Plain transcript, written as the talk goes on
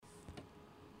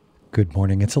Good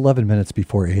morning. It's 11 minutes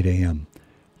before 8 a.m.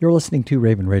 You're listening to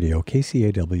Raven Radio,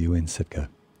 KCAW in Sitka.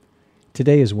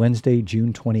 Today is Wednesday,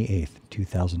 June 28th,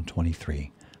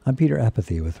 2023. I'm Peter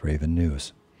Apathy with Raven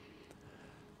News.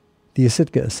 The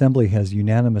Sitka Assembly has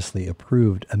unanimously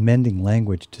approved amending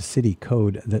language to city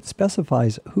code that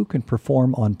specifies who can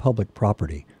perform on public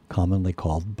property, commonly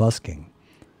called busking.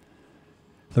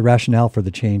 The rationale for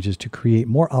the change is to create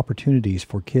more opportunities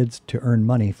for kids to earn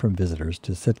money from visitors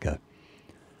to Sitka.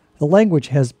 The language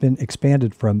has been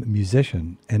expanded from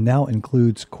musician and now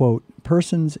includes, quote,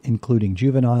 persons, including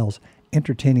juveniles,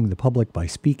 entertaining the public by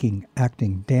speaking,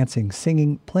 acting, dancing,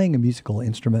 singing, playing a musical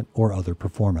instrument, or other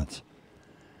performance.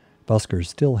 Buskers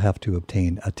still have to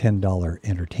obtain a $10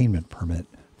 entertainment permit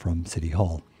from City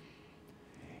Hall.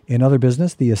 In other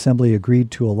business, the Assembly agreed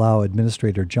to allow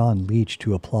Administrator John Leach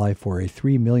to apply for a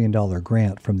 $3 million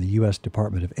grant from the U.S.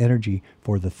 Department of Energy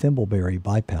for the Thimbleberry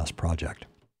Bypass Project.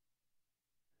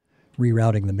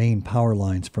 Rerouting the main power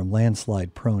lines from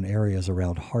landslide-prone areas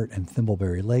around Hart and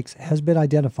Thimbleberry Lakes has been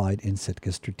identified in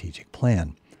Sitka's strategic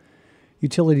plan.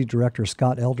 Utility Director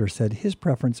Scott Elder said his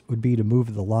preference would be to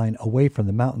move the line away from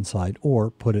the mountainside or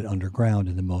put it underground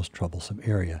in the most troublesome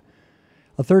area.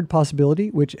 A third possibility,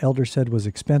 which Elder said was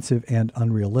expensive and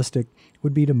unrealistic,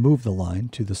 would be to move the line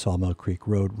to the Sawmill Creek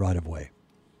Road right-of-way.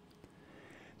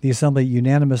 The Assembly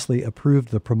unanimously approved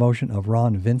the promotion of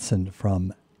Ron Vinson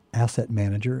from Asset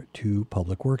Manager to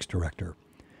Public Works Director.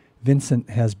 Vincent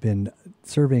has been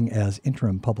serving as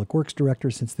interim Public Works Director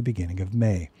since the beginning of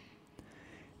May.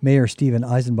 Mayor Stephen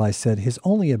Eisenby said his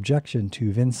only objection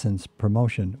to Vincent's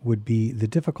promotion would be the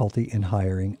difficulty in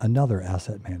hiring another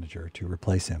asset manager to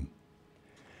replace him.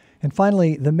 And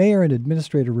finally, the mayor and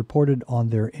administrator reported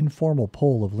on their informal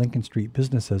poll of Lincoln Street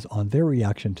businesses on their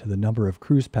reaction to the number of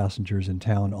cruise passengers in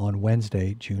town on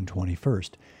Wednesday, June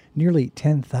 21st, nearly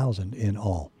 10,000 in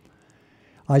all.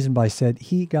 Eisenby said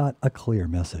he got a clear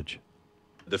message.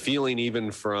 The feeling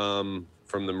even from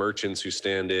the merchants who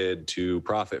standed to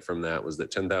profit from that was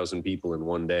that 10,000 people in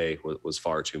one day was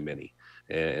far too many.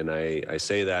 And I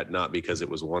say that not because it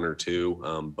was one or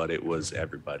two, but it was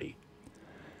everybody.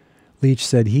 Leach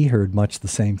said he heard much the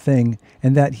same thing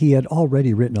and that he had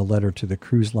already written a letter to the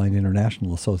Cruise Line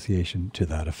International Association to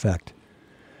that effect.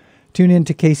 Tune in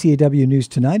to KCAW News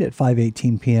tonight at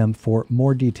 5:18 p.m. for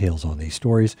more details on these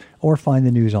stories, or find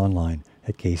the news online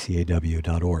at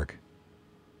kcaw.org.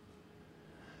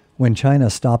 When China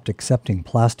stopped accepting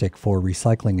plastic for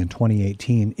recycling in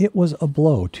 2018, it was a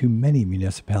blow to many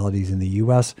municipalities in the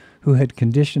U.S. who had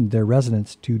conditioned their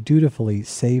residents to dutifully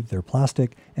save their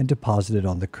plastic and deposit it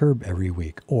on the curb every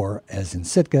week, or, as in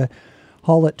Sitka,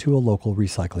 haul it to a local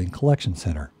recycling collection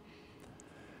center.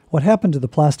 What happened to the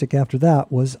plastic after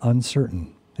that was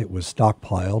uncertain. It was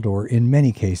stockpiled or, in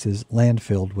many cases,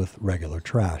 landfilled with regular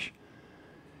trash.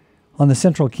 On the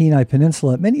central Kenai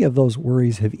Peninsula, many of those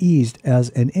worries have eased as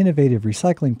an innovative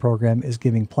recycling program is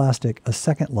giving plastic a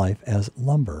second life as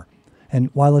lumber.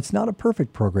 And while it's not a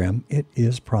perfect program, it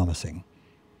is promising.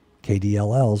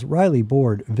 KDLL's Riley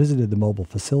Board visited the mobile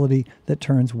facility that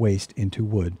turns waste into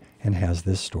wood and has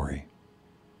this story.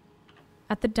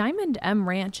 At the Diamond M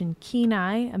Ranch in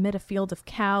Kenai, amid a field of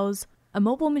cows, a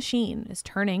mobile machine is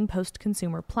turning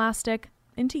post-consumer plastic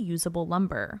into usable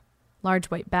lumber. Large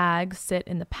white bags sit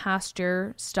in the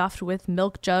pasture, stuffed with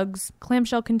milk jugs,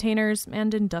 clamshell containers,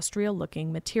 and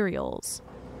industrial-looking materials.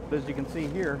 As you can see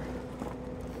here,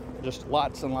 just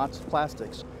lots and lots of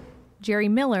plastics. Jerry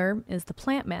Miller is the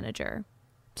plant manager.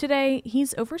 Today,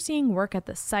 he's overseeing work at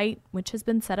the site, which has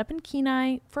been set up in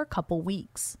Kenai for a couple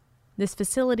weeks. This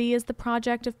facility is the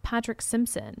project of Patrick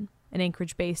Simpson, an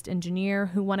Anchorage-based engineer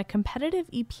who won a competitive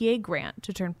EPA grant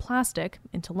to turn plastic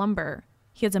into lumber.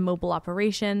 He has a mobile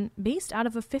operation based out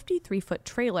of a 53-foot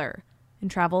trailer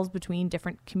and travels between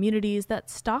different communities that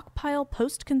stockpile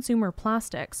post-consumer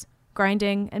plastics,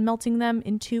 grinding and melting them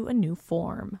into a new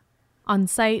form. On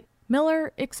site,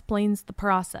 Miller explains the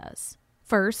process.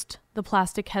 First, the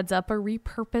plastic heads up a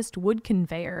repurposed wood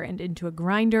conveyor and into a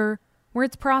grinder, where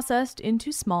it's processed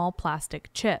into small plastic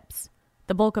chips.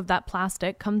 The bulk of that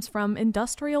plastic comes from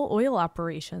industrial oil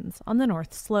operations on the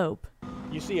North Slope.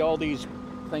 You see all these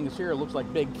things here, it looks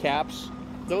like big caps.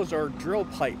 Those are drill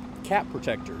pipe cap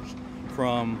protectors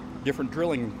from different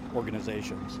drilling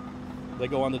organizations. They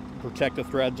go on to protect the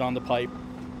threads on the pipe,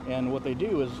 and what they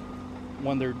do is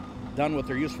when they're done with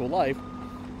their useful life,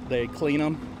 they clean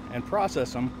them and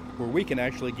process them where we can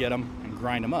actually get them and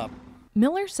grind them up.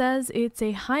 Miller says it's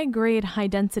a high-grade,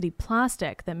 high-density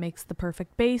plastic that makes the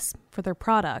perfect base for their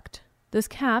product. Those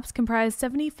caps comprise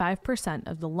 75%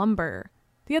 of the lumber.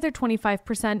 The other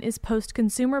 25% is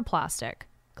post-consumer plastic,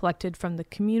 collected from the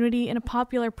community in a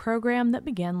popular program that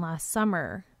began last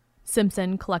summer.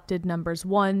 Simpson collected numbers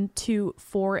 1, 2,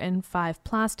 4, and 5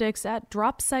 plastics at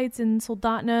drop sites in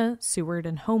Soldotna, Seward,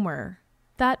 and Homer.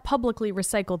 That publicly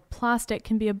recycled plastic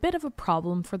can be a bit of a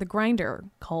problem for the grinder,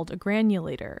 called a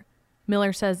granulator.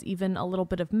 Miller says even a little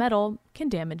bit of metal can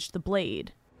damage the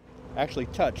blade. Actually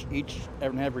touch each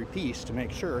and every piece to make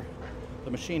sure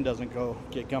the machine doesn't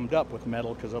get gummed up with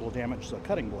metal because it'll damage the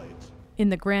cutting blades. In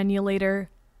the granulator,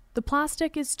 the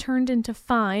plastic is turned into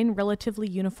fine, relatively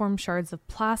uniform shards of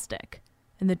plastic,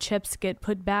 and the chips get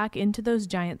put back into those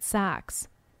giant sacks.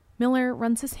 Miller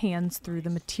runs his hands through the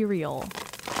material.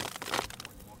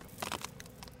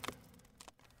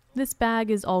 This bag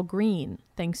is all green,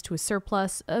 thanks to a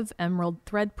surplus of emerald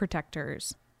thread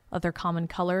protectors. Other common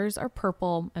colors are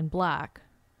purple and black.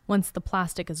 Once the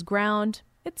plastic is ground,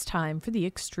 it's time for the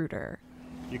extruder.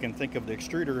 You can think of the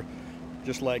extruder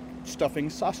just like stuffing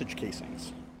sausage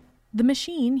casings. The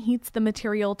machine heats the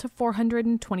material to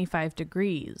 425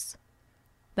 degrees.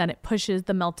 Then it pushes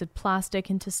the melted plastic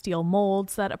into steel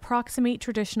molds that approximate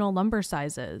traditional lumber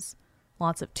sizes.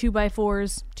 Lots of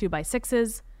 2x4s,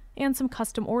 2x6s, and some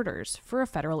custom orders for a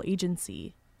federal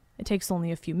agency. It takes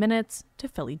only a few minutes to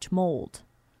fill each mold.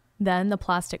 Then the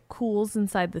plastic cools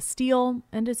inside the steel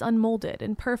and is unmolded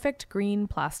in perfect green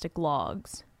plastic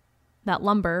logs. That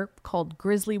lumber, called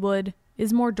grizzly wood,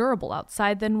 is more durable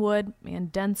outside than wood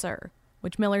and denser,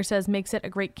 which Miller says makes it a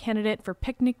great candidate for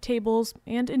picnic tables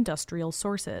and industrial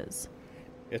sources.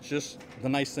 It's just the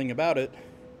nice thing about it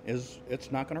is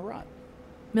it's not going to rot.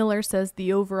 Miller says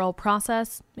the overall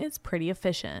process is pretty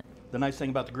efficient. The nice thing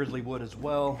about the grizzly wood as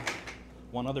well,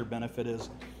 one other benefit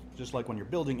is, just like when you're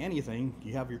building anything,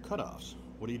 you have your cutoffs.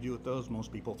 What do you do with those?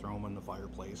 Most people throw them in the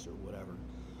fireplace or whatever.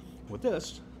 With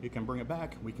this, you can bring it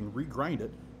back, we can regrind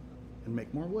it, and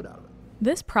make more wood out of it.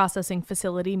 This processing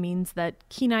facility means that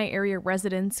Kenai area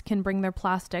residents can bring their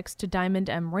plastics to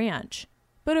Diamond M Ranch.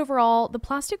 But overall, the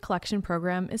plastic collection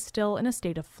program is still in a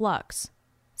state of flux.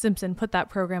 Simpson put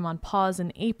that program on pause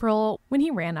in April when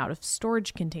he ran out of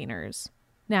storage containers.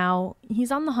 Now,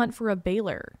 he's on the hunt for a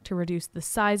baler to reduce the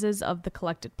sizes of the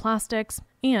collected plastics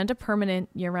and a permanent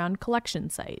year-round collection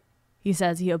site. He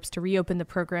says he hopes to reopen the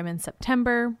program in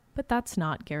September, but that's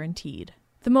not guaranteed.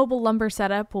 The mobile lumber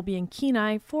setup will be in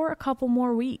Kenai for a couple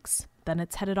more weeks. Then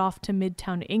it's headed off to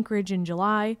Midtown Anchorage in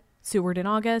July, Seward in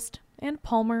August, and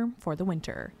Palmer for the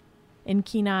winter. In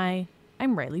Kenai,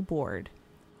 I'm Riley Board.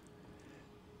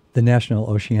 The National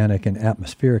Oceanic and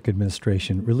Atmospheric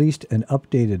Administration released an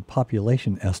updated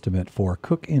population estimate for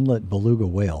Cook Inlet beluga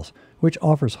whales, which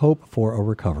offers hope for a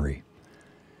recovery.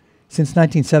 Since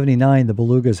 1979, the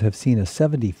belugas have seen a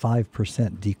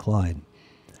 75% decline.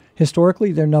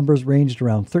 Historically, their numbers ranged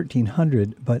around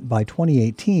 1,300, but by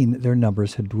 2018, their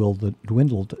numbers had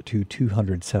dwindled to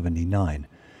 279.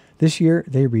 This year,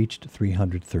 they reached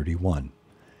 331.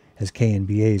 As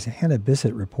KNBA's Hannah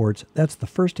Bissett reports, that's the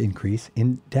first increase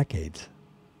in decades.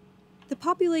 The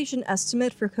population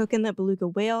estimate for Cook Inlet beluga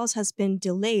whales has been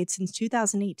delayed since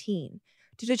 2018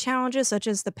 due to challenges such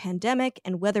as the pandemic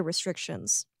and weather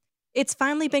restrictions. It's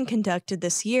finally been conducted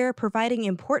this year, providing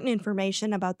important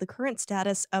information about the current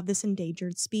status of this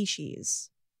endangered species.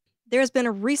 There has been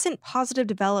a recent positive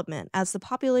development as the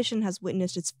population has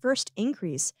witnessed its first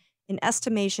increase in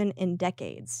estimation in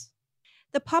decades.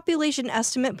 The population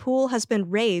estimate pool has been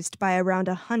raised by around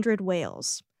 100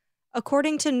 whales.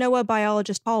 According to NOAA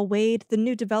biologist Paul Wade, the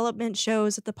new development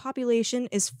shows that the population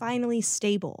is finally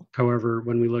stable. However,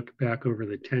 when we look back over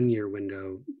the 10-year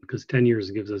window, because 10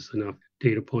 years gives us enough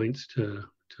data points to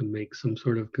make some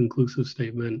sort of conclusive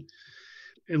statement,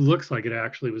 it looks like it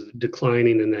actually was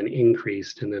declining and then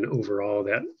increased, and then overall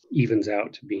that evens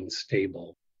out to being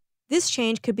stable. This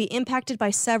change could be impacted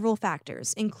by several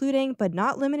factors, including, but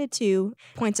not limited to,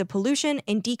 points of pollution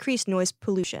and decreased noise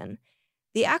pollution.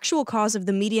 The actual cause of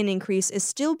the median increase is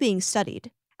still being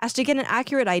studied, as to get an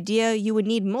accurate idea, you would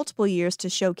need multiple years to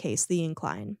showcase the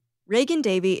incline. Reagan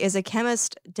Davey is a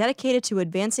chemist dedicated to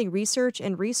advancing research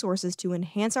and resources to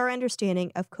enhance our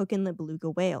understanding of Cook Inlet beluga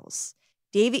whales.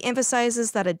 Davey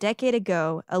emphasizes that a decade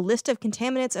ago, a list of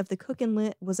contaminants of the Cook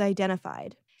Inlet was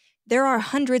identified. There are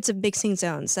hundreds of mixing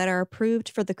zones that are approved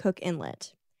for the Cook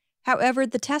Inlet. However,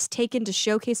 the tests taken to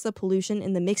showcase the pollution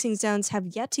in the mixing zones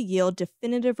have yet to yield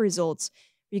definitive results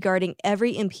regarding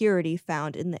every impurity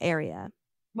found in the area.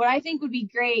 What I think would be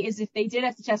great is if they did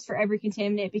have to test for every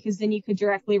contaminant, because then you could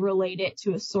directly relate it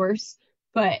to a source,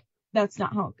 but that's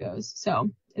not how it goes.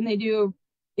 And they do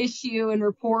issue and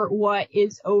report what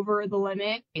is over the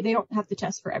limit. They don't have to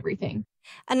test for everything.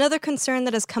 Another concern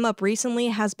that has come up recently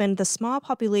has been the small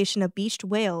population of beached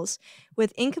whales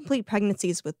with incomplete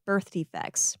pregnancies with birth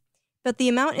defects. But the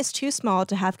amount is too small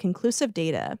to have conclusive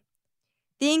data.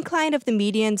 The incline of the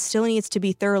median still needs to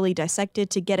be thoroughly dissected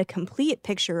to get a complete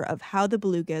picture of how the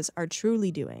belugas are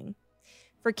truly doing.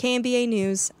 For KMBA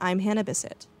News, I'm Hannah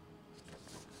Bissett.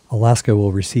 Alaska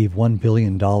will receive $1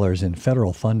 billion in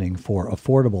federal funding for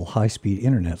affordable high-speed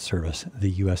internet service, the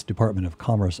U.S. Department of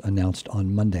Commerce announced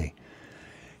on Monday.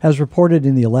 As reported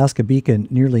in the Alaska Beacon,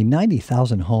 nearly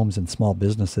 90,000 homes and small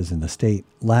businesses in the state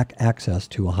lack access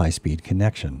to a high-speed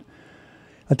connection.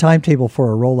 A timetable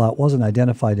for a rollout wasn't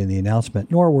identified in the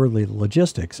announcement, nor were the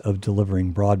logistics of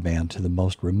delivering broadband to the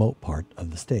most remote part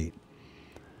of the state.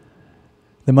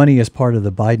 The money is part of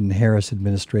the Biden-Harris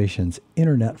administration's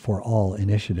Internet for All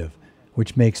initiative,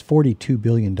 which makes $42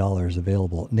 billion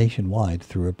available nationwide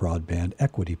through a broadband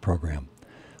equity program.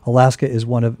 Alaska is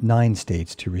one of 9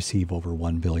 states to receive over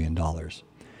 $1 billion.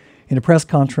 In a press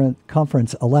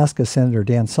conference, Alaska Senator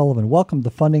Dan Sullivan welcomed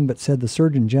the funding but said the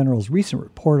Surgeon General's recent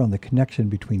report on the connection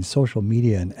between social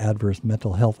media and adverse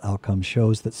mental health outcomes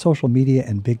shows that social media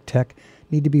and big tech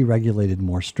need to be regulated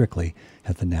more strictly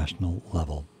at the national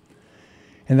level.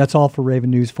 And that's all for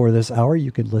Raven News for this hour.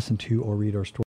 You can listen to or read our story